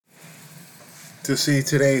To see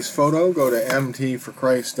today's photo, go to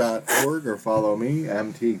mtforchrist.org or follow me,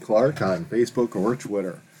 MT Clark, on Facebook or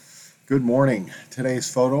Twitter. Good morning.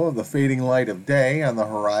 Today's photo of the fading light of day on the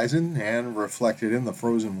horizon and reflected in the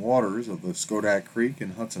frozen waters of the Schodack Creek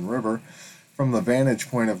and Hudson River from the vantage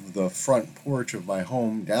point of the front porch of my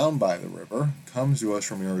home down by the river comes to us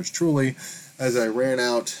from yours truly as I ran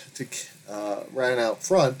out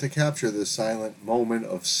front to capture this silent moment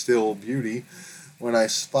of still beauty when I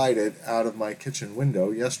spied it out of my kitchen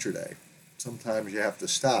window yesterday. Sometimes you have to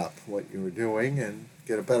stop what you are doing and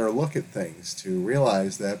get a better look at things to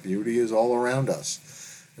realize that beauty is all around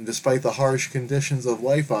us. And despite the harsh conditions of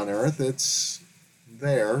life on earth, it's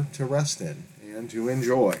there to rest in and to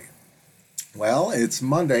enjoy. Well, it's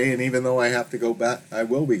Monday, and even though I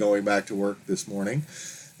will be going back to work this morning,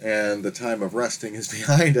 and the time of resting is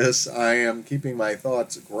behind us, I am keeping my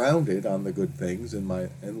thoughts grounded on the good things in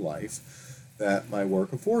life that my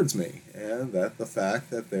work affords me, and that the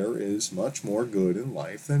fact that there is much more good in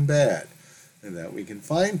life than bad, and that we can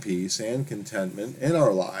find peace and contentment in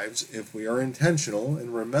our lives if we are intentional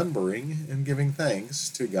in remembering and giving thanks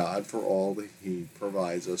to God for all that He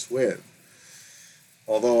provides us with.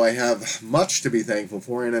 Although I have much to be thankful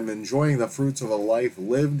for and am enjoying the fruits of a life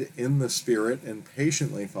lived in the Spirit and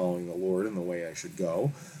patiently following the Lord in the way I should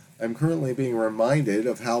go, I'm currently being reminded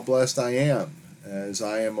of how blessed I am, as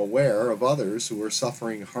I am aware of others who are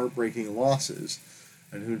suffering heartbreaking losses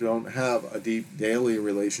and who don't have a deep daily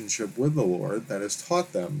relationship with the Lord that has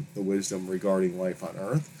taught them the wisdom regarding life on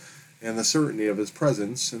earth and the certainty of His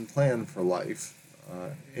presence and plan for life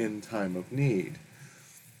in time of need.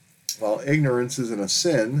 While ignorance isn't a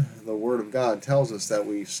sin, the Word of God tells us that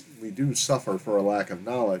we do suffer for a lack of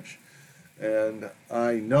knowledge. And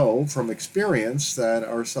I know from experience that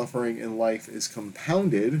our suffering in life is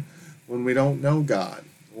compounded when we don't know God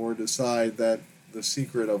or decide that the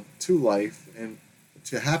secret to life and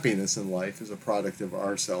to happiness in life is a product of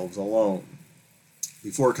ourselves alone.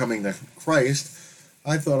 Before coming to Christ,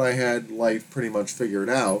 I thought I had life pretty much figured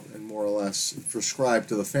out and more or less prescribed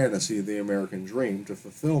to the fantasy of the American dream to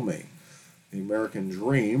fulfill me. The American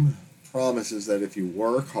dream promises that if you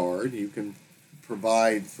work hard, you can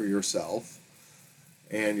provide for yourself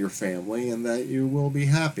and your family and that you will be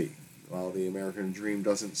happy. While the American dream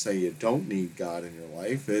doesn't say you don't need God in your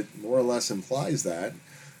life, it more or less implies that,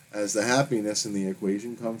 as the happiness in the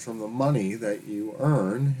equation comes from the money that you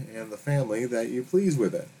earn and the family that you please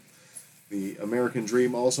with it. The American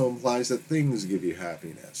dream also implies that things give you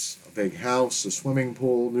happiness. A big house, a swimming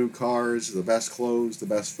pool, new cars, the best clothes, the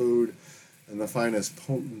best food, and the finest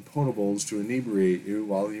potables to inebriate you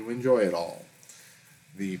while you enjoy it all.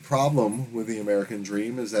 The problem with the American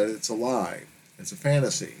dream is that it's a lie. It's a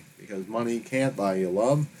fantasy, because money can't buy you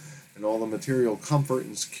love, and all the material comfort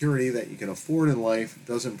and security that you can afford in life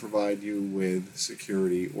doesn't provide you with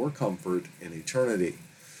security or comfort in eternity.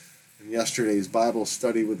 In yesterday's Bible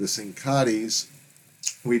study with the Sincadis,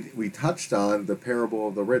 we touched on the parable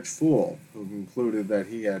of the rich fool, who concluded that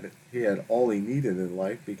he had all he needed in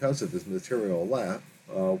life because of his material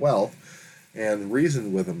wealth, and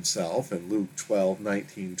reasoned with himself in Luke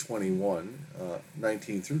 12:19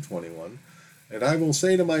 through 21. And I will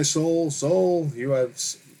say to my soul, soul, you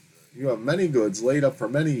have many goods laid up for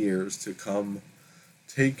many years to come.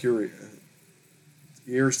 Take your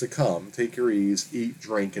ease, eat,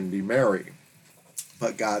 drink, and be merry.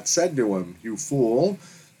 But God said to him, you fool,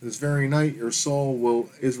 this very night your soul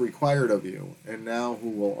is required of you, and now who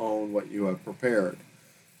will own what you have prepared?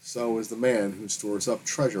 So is the man who stores up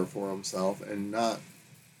treasure for himself and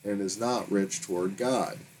is not rich toward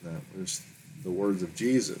God. That was the words of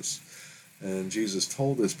Jesus. And Jesus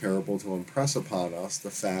told this parable to impress upon us the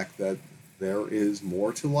fact that there is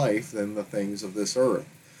more to life than the things of this earth.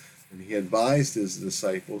 And He advised His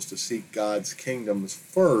disciples to seek God's kingdoms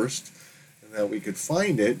first, and that we could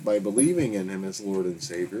find it by believing in Him as Lord and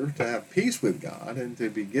Savior, to have peace with God, and to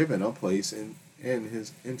be given a place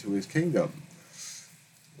into His kingdom.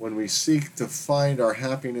 When we seek to find our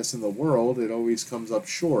happiness in the world, it always comes up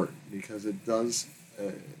short, because it does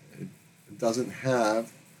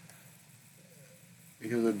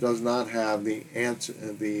not have the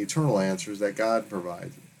eternal answers that God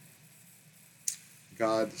provides.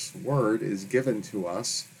 God's word is given to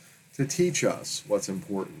us to teach us what's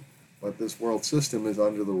important, but this world system is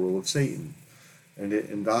under the rule of Satan, and it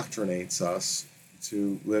indoctrinates us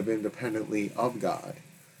to live independently of God.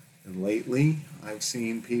 And lately, I've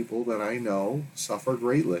seen people that I know suffer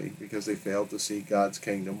greatly because they failed to seek God's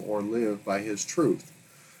kingdom or live by His truth.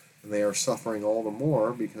 And they are suffering all the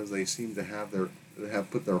more because they seem to have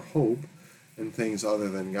put their hope in things other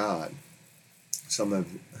than God. Some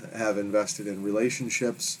have invested in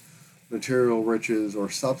relationships material riches or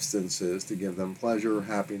substances to give them pleasure,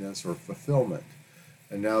 happiness, or fulfillment.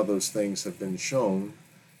 And now those things have been shown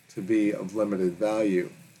to be of limited value,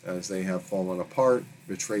 as they have fallen apart,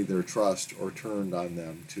 betrayed their trust, or turned on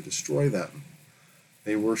them to destroy them.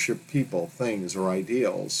 They worship people, things, or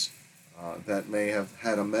ideals that may have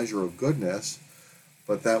had a measure of goodness,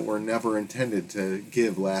 but that were never intended to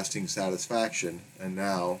give lasting satisfaction, and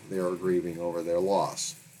now they are grieving over their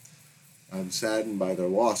loss. I'm saddened by their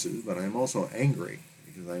losses, but I'm also angry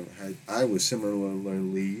because I was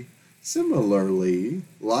similarly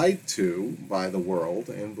lied to by the world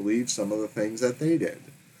and believed some of the things that they did.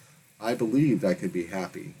 I believed I could be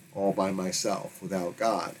happy all by myself without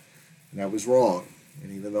God, and I was wrong.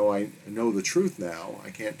 And even though I know the truth now, I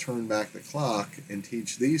can't turn back the clock and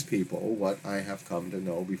teach these people what I have come to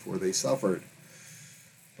know before they suffered.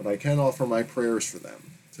 But I can offer my prayers for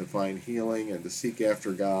them, to find healing and to seek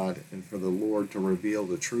after God, and for the Lord to reveal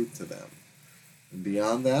the truth to them. And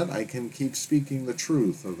beyond that, I can keep speaking the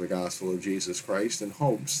truth of the gospel of Jesus Christ in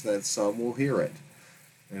hopes that some will hear it,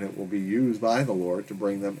 and it will be used by the Lord to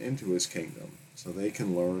bring them into his kingdom, so they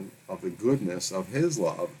can learn of the goodness of his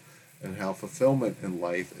love and how fulfillment in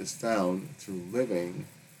life is found through living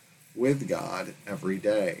with God every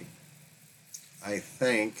day. I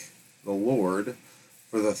thank the Lord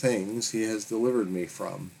for the things he has delivered me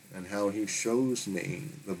from, and how he shows me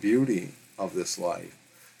the beauty of this life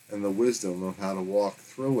and the wisdom of how to walk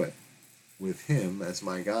through it with him as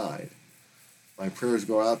my guide. My prayers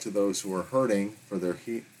go out to those who are hurting for their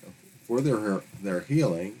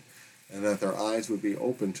healing, and that their eyes would be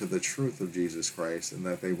open to the truth of Jesus Christ, and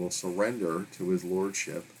that they will surrender to his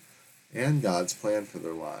lordship and God's plan for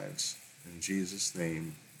their lives. In Jesus'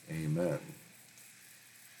 name, amen.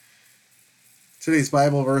 Today's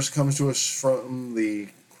Bible verse comes to us from the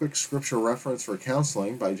Quick Scripture Reference for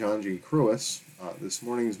Counseling by John G. Cruis. This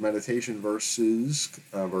morning's meditation verse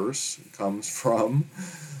comes from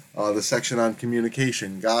the section on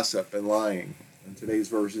communication, gossip, and lying. And today's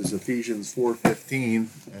verse is Ephesians 4:15,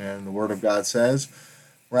 and the Word of God says,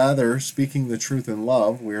 "Rather, speaking the truth in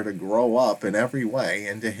love, we are to grow up in every way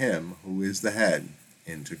into Him who is the head,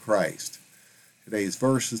 into Christ." Today's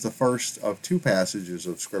verse is the first of two passages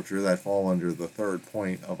of Scripture that fall under the third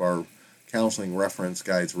point of our Counseling Reference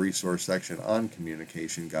Guides resource section on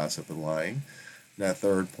communication, gossip, and lying. And that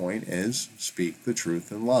third point is, speak the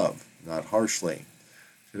truth in love, not harshly.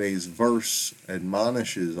 Today's verse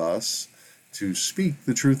admonishes us to speak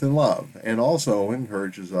the truth in love, and also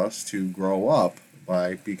encourages us to grow up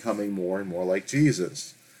by becoming more and more like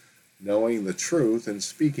Jesus. Knowing the truth and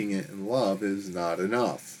speaking it in love is not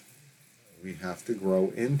enough. We have to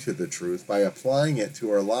grow into the truth by applying it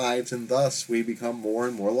to our lives, and thus we become more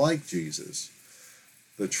and more like Jesus.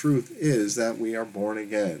 The truth is that we are born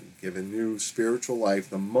again, given new spiritual life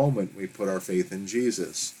the moment we put our faith in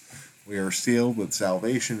Jesus. We are sealed with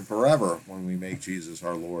salvation forever when we make Jesus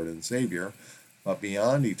our Lord and Savior, but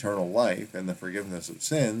beyond eternal life and the forgiveness of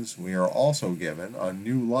sins, we are also given a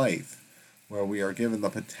new life, where we are given the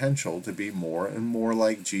potential to be more and more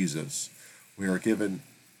like Jesus. We are given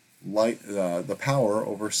the power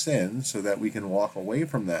over sin so that we can walk away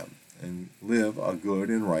from them and live a good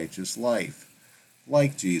and righteous life,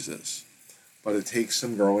 like Jesus. But it takes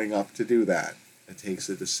some growing up to do that. It takes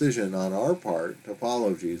a decision on our part to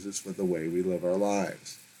follow Jesus with the way we live our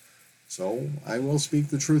lives. So I will speak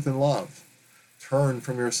the truth in love. Turn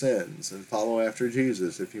from your sins and follow after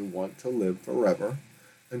Jesus if you want to live forever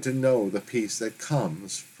and to know the peace that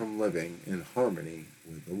comes from living in harmony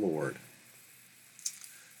with the Lord.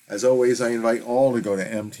 As always, I invite all to go to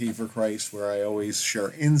MT for Christ, where I always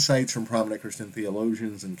share insights from prominent Christian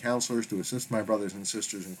theologians and counselors to assist my brothers and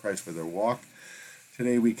sisters in Christ with their walk.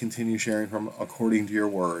 Today we continue sharing from According to Your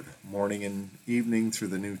Word, morning and evening through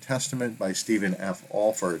the New Testament by Stephen F.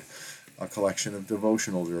 Alford, a collection of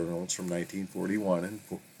devotional journals from 1941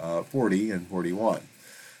 and 40 and 41.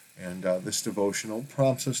 And this devotional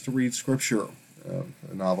prompts us to read Scripture,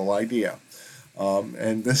 a novel idea.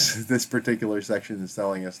 And this particular section is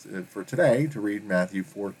telling us for today to read Matthew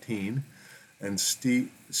 14. And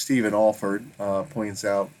Stephen Alford points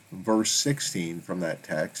out verse 16 from that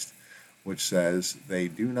text, which says, "They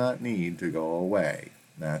do not need to go away."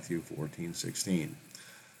 Matthew 14:16.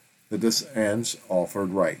 And Alford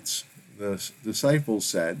writes, "The disciples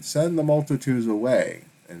said, 'Send the multitudes away,'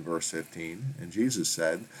 in verse 15, and Jesus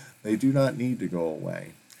said, 'They do not need to go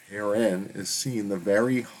away.' Herein is seen the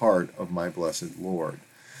very heart of my blessed Lord.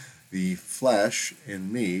 The flesh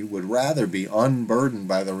in me would rather be unburdened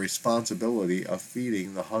by the responsibility of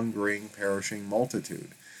feeding the hungering, perishing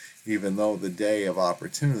multitude, even though the day of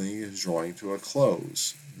opportunity is drawing to a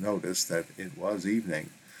close." Notice that it was evening.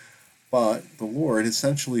 But the Lord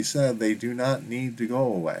essentially said they do not need to go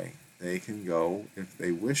away. They can go if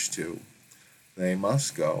they wish to. They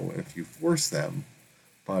must go if you force them.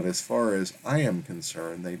 But as far as I am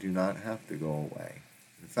concerned, they do not have to go away.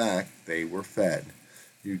 In fact, they were fed.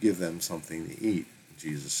 You give them something to eat,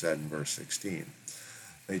 Jesus said in verse 16.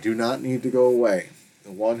 They do not need to go away.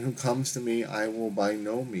 The one who comes to me, I will by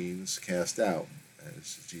no means cast out,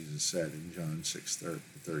 as Jesus said in John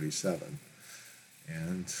 6:37,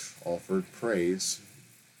 and offered praise,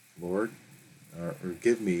 Lord, or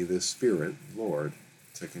give me this Spirit, Lord,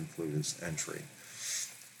 to conclude his entry.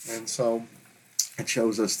 And so it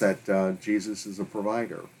shows us that Jesus is a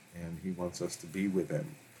provider, and he wants us to be with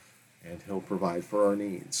him, and he'll provide for our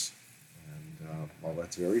needs. And while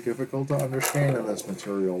that's very difficult to understand in this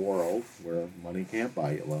material world, where money can't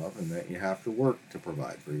buy you love, and that you have to work to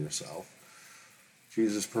provide for yourself,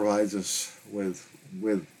 Jesus provides us with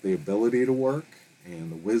the ability to work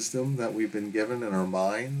and the wisdom that we've been given in our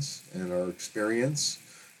minds and our experience.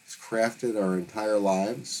 He's crafted our entire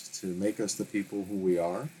lives to make us the people who we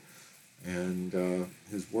are. And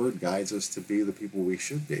his word guides us to be the people we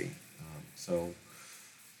should be. So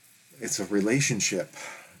it's a relationship,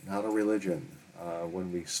 not a religion.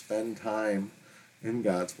 When we spend time in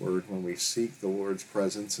God's word, when we seek the Lord's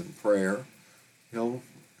presence in prayer, he'll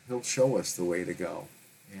show us the way to go.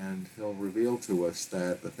 And he'll reveal to us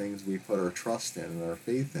that the things we put our trust in and our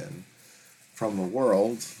faith in from the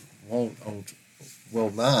world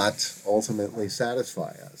will not ultimately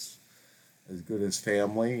satisfy us. As good as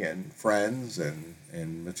family and friends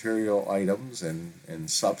and material items and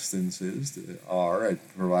substances are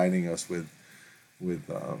at providing us with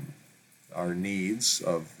our needs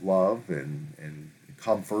of love and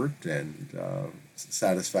comfort and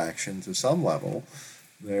satisfaction to some level,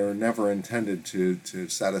 they're never intended to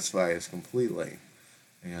satisfy us completely.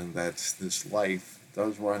 And that this life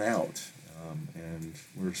does run out. And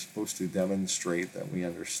we're supposed to demonstrate that we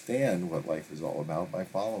understand what life is all about by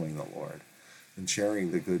following the Lord and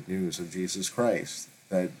sharing the good news of Jesus Christ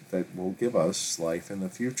that will give us life in the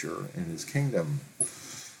future in his kingdom.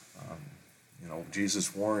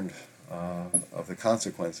 Jesus warned of the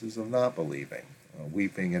consequences of not believing,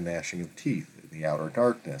 weeping and gnashing of teeth in the outer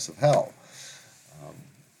darkness of hell.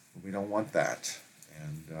 We don't want that.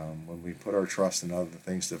 And when we put our trust in other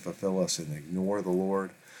things to fulfill us and ignore the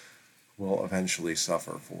Lord, we'll eventually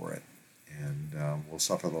suffer for it. And we'll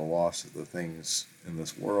suffer the loss of the things in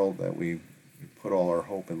this world that we put all our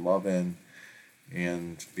hope and love in,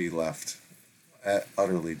 and be left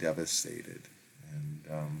utterly devastated.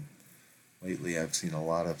 And lately I've seen a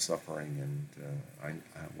lot of suffering, and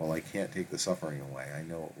while I can't take the suffering away, I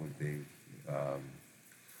know it would be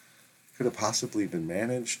could have possibly been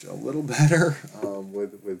managed a little better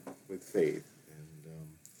with faith. And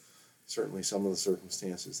certainly some of the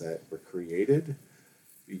circumstances that were created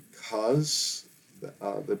because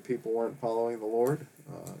the people weren't following the Lord,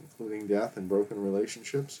 including death and broken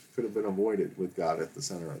relationships, could have been avoided with God at the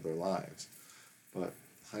center of their lives. But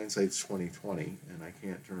hindsight's 20/20, and I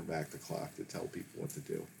can't turn back the clock to tell people what to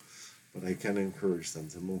do. But I can encourage them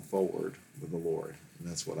to move forward with the Lord, and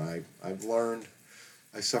that's what I've learned.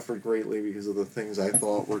 I suffered greatly because of the things I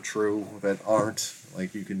thought were true that aren't.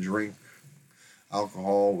 Like you can drink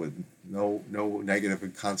alcohol with no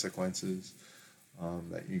negative consequences.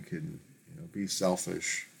 That you can be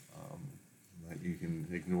selfish. That you can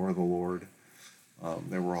ignore the Lord.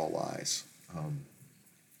 They were all lies.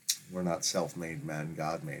 We're not self-made men.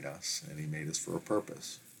 God made us, and he made us for a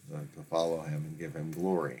purpose, to follow him and give him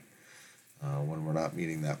glory. When we're not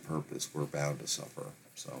meeting that purpose, we're bound to suffer.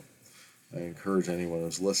 So I encourage anyone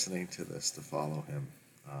who's listening to this to follow him,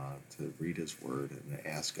 to read his word, and to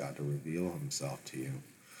ask God to reveal himself to you,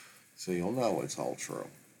 so you'll know it's all true.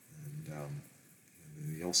 And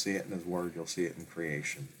you'll see it in his word, you'll see it in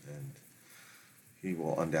creation, and he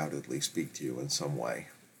will undoubtedly speak to you in some way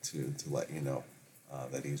to let you know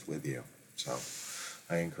that he's with you. So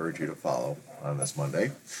I encourage you to follow on this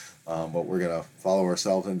Monday. But we're going to follow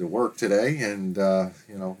ourselves into work today and,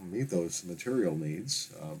 meet those material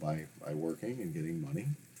needs by working and getting money.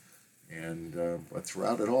 And but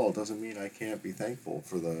throughout it all, it doesn't mean I can't be thankful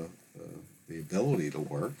for the ability to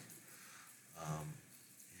work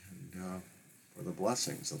and for the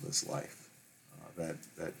blessings of this life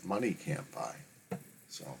that money can't buy.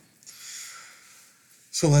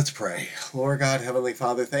 So let's pray. Lord God, Heavenly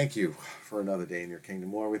Father, thank you for another day in your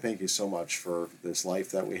kingdom. Lord, we thank you so much for this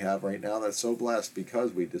life that we have right now that's so blessed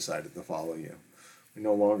because we decided to follow you. We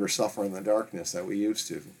no longer suffer in the darkness that we used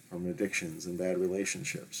to from addictions and bad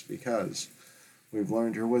relationships because we've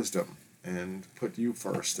learned your wisdom and put you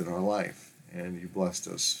first in our life, and you blessed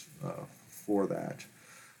us for that.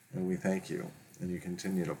 And we thank you, and you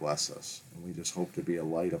continue to bless us. And we just hope to be a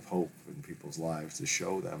light of hope in people's lives to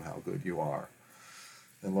show them how good you are.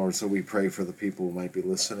 And Lord, so we pray for the people who might be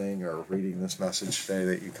listening or reading this message today,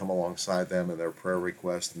 that you come alongside them in their prayer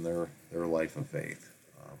request and their life of faith.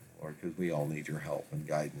 Lord, because we all need your help and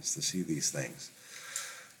guidance to see these things.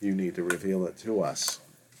 You need to reveal it to us.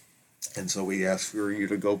 And so we ask for you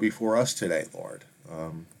to go before us today, Lord,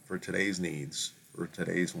 for today's needs, for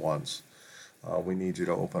today's wants. We need you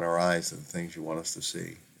to open our eyes to the things you want us to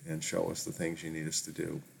see and show us the things you need us to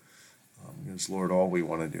do. Because, Lord, all we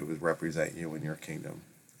want to do is represent you in your kingdom.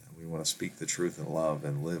 We want to speak the truth in love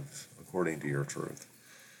and live according to your truth.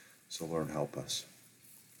 So, Lord, help us.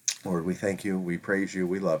 Lord, we thank you, we praise you,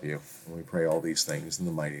 we love you, and we pray all these things in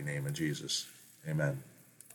the mighty name of Jesus. Amen.